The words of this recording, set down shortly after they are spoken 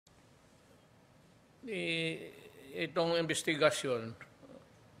itong investigasyon,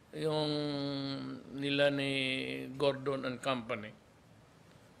 yung nila ni Gordon and Company,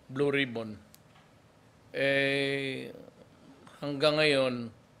 Blue Ribbon, hanggang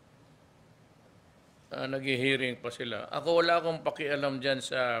ngayon, nag-hearing pa sila. Ako wala akong pakialam dyan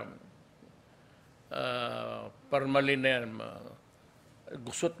sa parmalin na yan.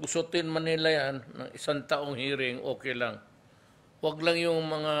 Gusot-gusotin man nila yan ng isang taong hearing, okay lang. Huwag lang yung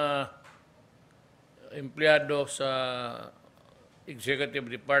mga empleyado sa executive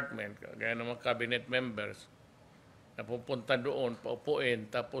department, kaya naman cabinet members, na pupunta doon,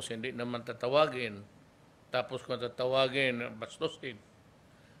 paupuin, tapos hindi naman tatawagin. Tapos kung tatawagin, bastusin.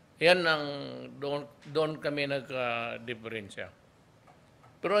 Yan ang doon kami nagka-diferensya.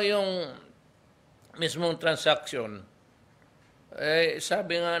 Pero yung mismong transaction,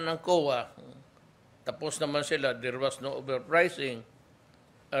 sabi nga ng COA, tapos naman sila, there was no overpricing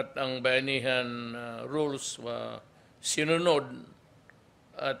at ang bayanihan rules sinunod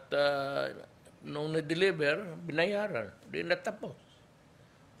at nung na-deliver, binayaran. Di natapos.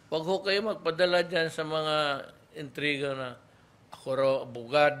 Huwag ho kayo magpadala dyan sa mga intriga na ako raw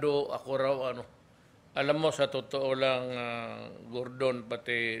abogado, ako raw ano. Alam mo, sa totoo lang, Gordon,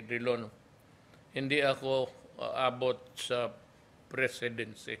 pati Rilon, hindi ako abot sa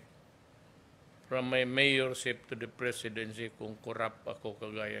presidency. From my mayorship to the presidency, kung corrupt ako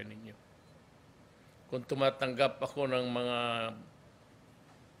kagaya ninyo. Kung tumatanggap ako ng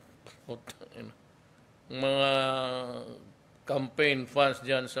mga campaign funds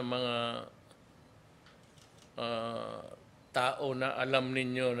dyan sa mga tao na alam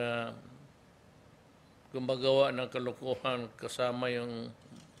ninyo na gumagawa ng kalokohan kasama yung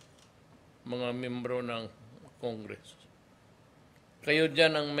mga membro ng Congress. Kayo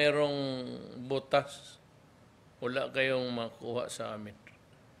dyan ang merong butas, wala kayong makuha sa amin.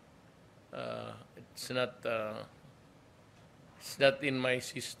 It's not in my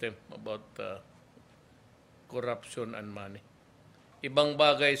system about corruption and money. Ibang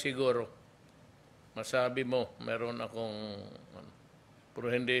bagay siguro, masabi mo, meron akong, pero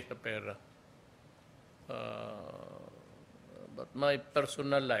hindi sa pera. But my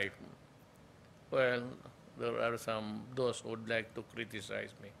personal life, well, there are those who would like to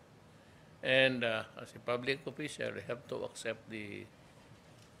criticize me. And as a public official, I have to accept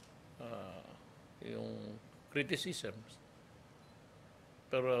yung criticisms.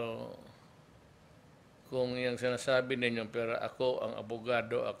 Pero kung yung sinasabi ninyo, pero ako ang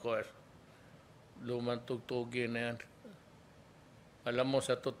abogado, ako lumang tugtugin na yan. Alam mo,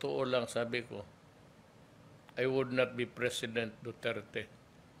 sa totoo lang, sabi ko, I would not be President Duterte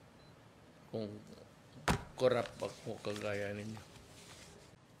kung corrupt ako kagaya ninyo.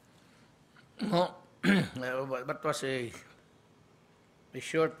 No, that was a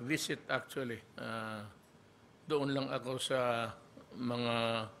short visit actually. Doon lang ako sa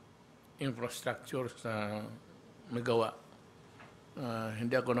mga infrastructure sa magawa.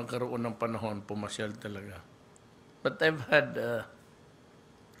 Hindi ako nagkaroon ng panahon, pumasyal talaga. But I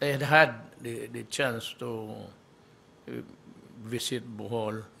had the chance to visit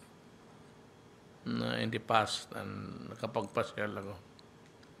Bohol in the past and nakapagpasyal ako.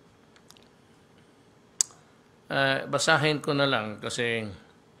 Basahin ko na lang kasi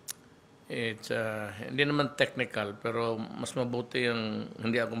it's hindi naman technical pero mas mabuti yung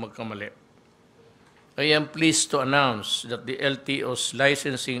hindi ako magkamali. I am pleased to announce that the LTO's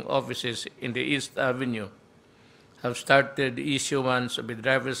licensing offices in the East Avenue have started the issuance of a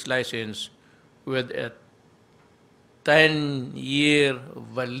driver's license with a 10-year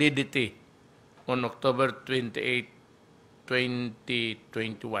validity on October 28,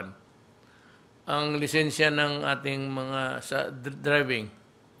 2021. Ang lisensya ng ating mga sa driving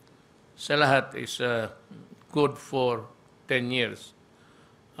sa lahat is good for 10 years.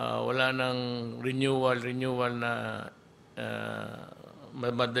 Wala nang renewal na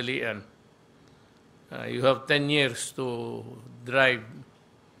madalian. You have 10 years to drive.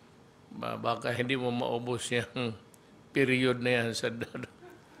 Baka hindi mo maubos yung period na yan sa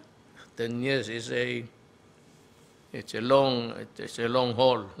 10 years is it's a long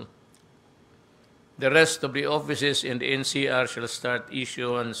haul. The rest of the offices in the NCR shall start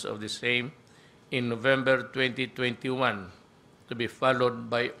issuance of the same in November 2021 to be followed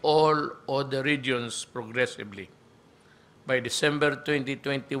by all other regions progressively. By December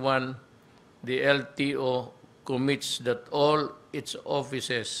 2021, the LTO commits that all its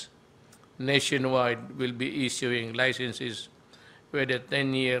offices nationwide will be issuing licenses with a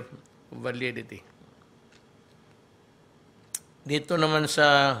 10-year validity. Dito naman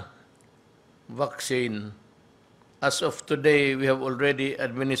sa vaccine, as of today, we have already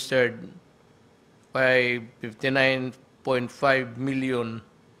administered by 59.5 million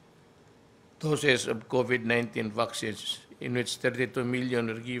doses of COVID-19 vaccines, in which 32 million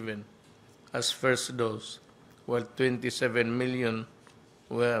were given as first dose, while 27 million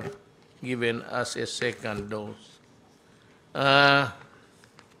were given as a second dose.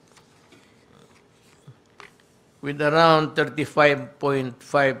 With around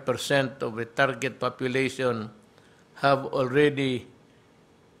 35.5% of the target population have already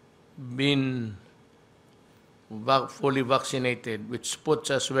been fully vaccinated, which puts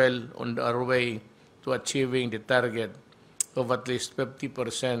us well on our way to achieving the target of at least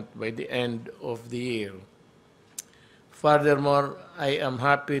 50% by the end of the year. Furthermore, I am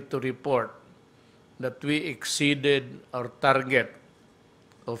happy to report that we exceeded our target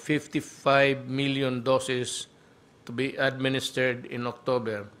of 55 million doses to be administered in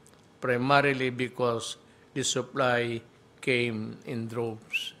October, primarily because the supply came in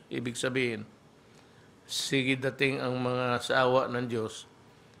droves. Ibig sabihin, sige dating ang mga sa awa ng Diyos,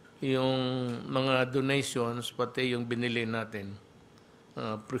 yung mga donations, pati yung binili natin,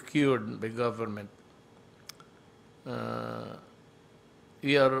 procured by government.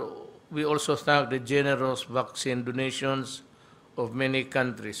 We also thank the generous vaccine donations of many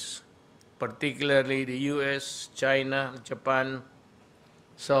countries, particularly the US, China, Japan,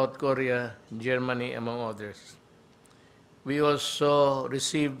 South Korea, Germany, among others. We also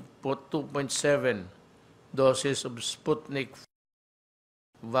received 2.7 doses of Sputnik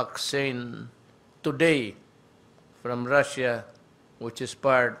vaccine today from Russia, which is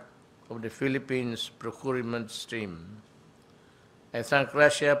part of the Philippines procurement stream. I thank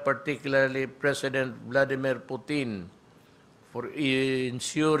Russia, particularly President Vladimir Putin, for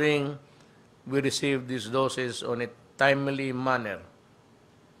ensuring we receive these doses on a timely manner.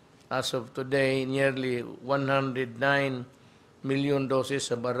 As of today, nearly 109 million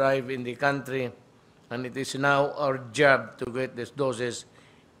doses have arrived in the country, and it is now our job to get these doses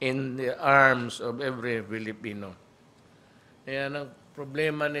in the arms of every Filipino. Ayan ang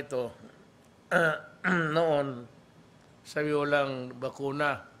problema nito. Noon, sabi ko lang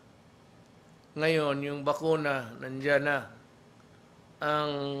bakuna. Ngayon, yung bakuna, nandiyan na.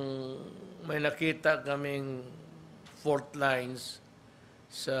 Ang may nakita kaming fault lines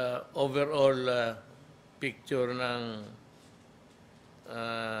sa overall picture ng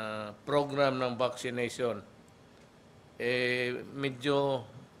program ng vaccination. Medyo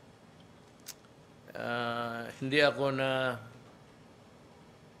hindi ako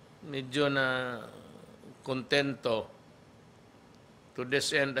medyo kontento. To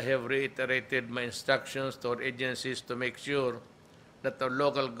this end, I have reiterated my instructions to our agencies to make sure that our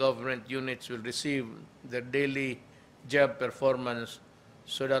local government units will receive their daily job performance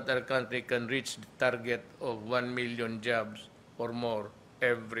so that our country can reach the target of 1 million jobs or more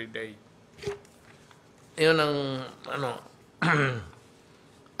every day. Yun ang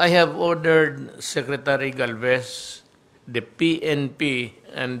I have ordered Secretary Galvez, the PNP,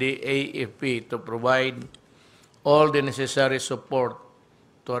 and the AFP to provide all the necessary support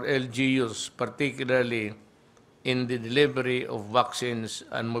to our LGUs, particularly in the delivery of vaccines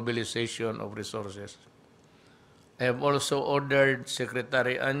and mobilization of resources. I have also ordered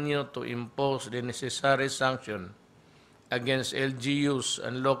Secretary Anyo to impose the necessary sanction against LGUs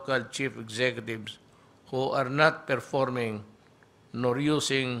and local chief executives who are not performing nor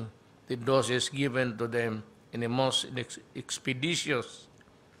using the doses given to them in a most expeditious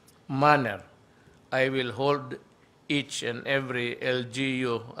manner. I will hold each and every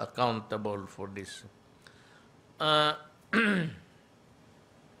LGU accountable for this.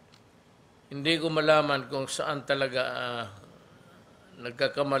 Hindi ko malaman kung saan talaga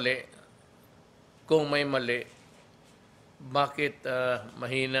nagkakamali, kung may mali, bakit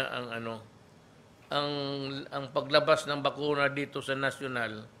mahina ang ang paglabas ng bakuna dito sa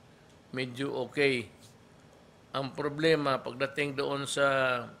national, medyo okay. Ang problema pagdating doon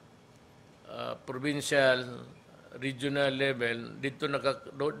sa provincial, regional level,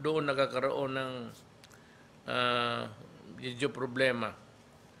 doon nakakaroon ng medyo problema.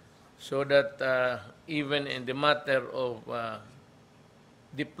 So that even in the matter of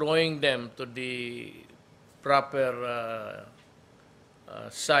deploying them to the proper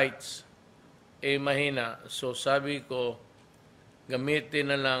sites, mahina. So sabi ko,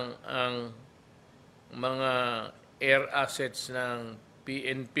 gamitin na lang ang mga air assets ng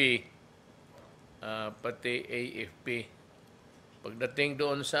PNP, pati AFP. Pagdating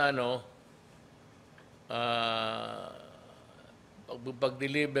doon sa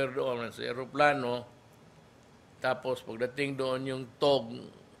pag-deliver doon sa aeroplano, tapos pagdating doon yung TOG,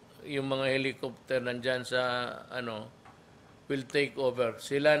 yung mga helicopter nandyan sa will take over.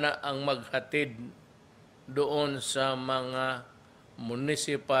 Sila na ang maghatid doon sa mga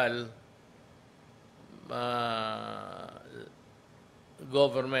municipal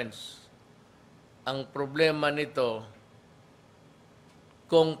governments. Ang problema nito,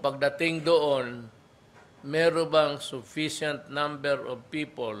 kung pagdating doon, meron bang sufficient number of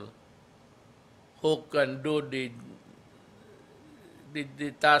people who can do the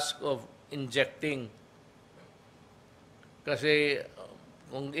task of injecting. Kasi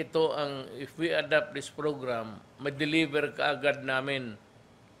kung ito if we adapt this program, ma-deliver kaagad namin.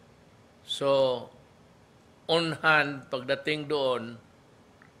 So, on hand, pagdating doon,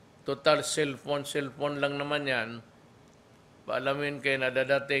 total cellphone lang naman yan, paalamin kayo na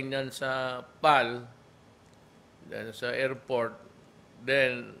dadating yan sa PAL, then sa airport,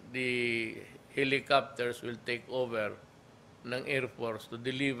 then the helicopters will take over ng Air Force to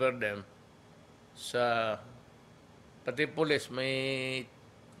deliver them sa pati police, may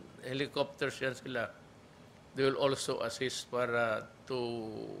helicopters yan sila. They will also assist para to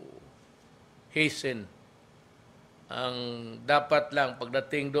hasten. Ang dapat lang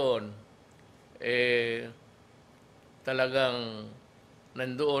pagdating doon, talagang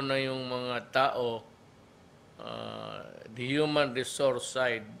nandoon na yung mga tao, the human resource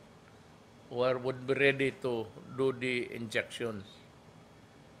side, would be ready to do the injections.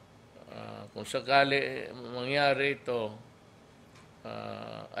 Kung sakali mangyari ito,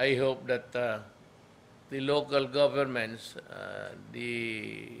 I hope that the local governments, the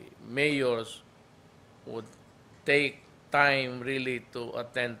mayors would take time really to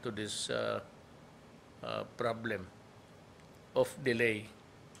attend to this problem of delay.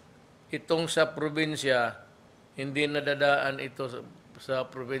 Itong sa probinsya, hindi nadadaan ito sa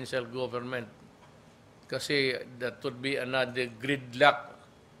provincial government kasi that would be another gridlock.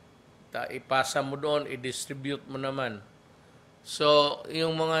 Ipasa mo doon, i-distribute mo naman. So,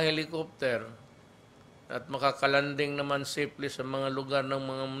 yung mga helicopter at makakalanding naman safely sa mga lugar ng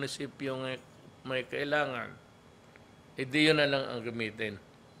mga munisipyo may kailangan, hindi yun na lang ang gamitin.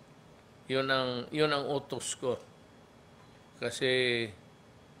 Yun ang utos ko. Kasi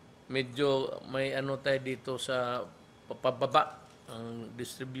medyo may tayo dito sa pababa ang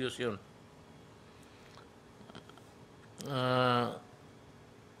distribution.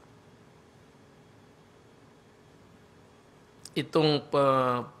 Itong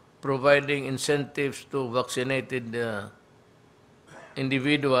providing incentives to vaccinated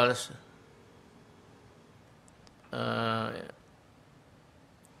individuals,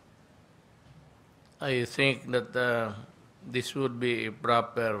 I think that this would be a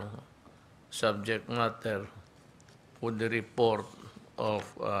proper subject matter for the report of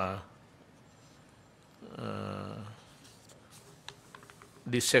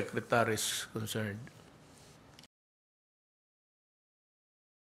the secretaries concerned.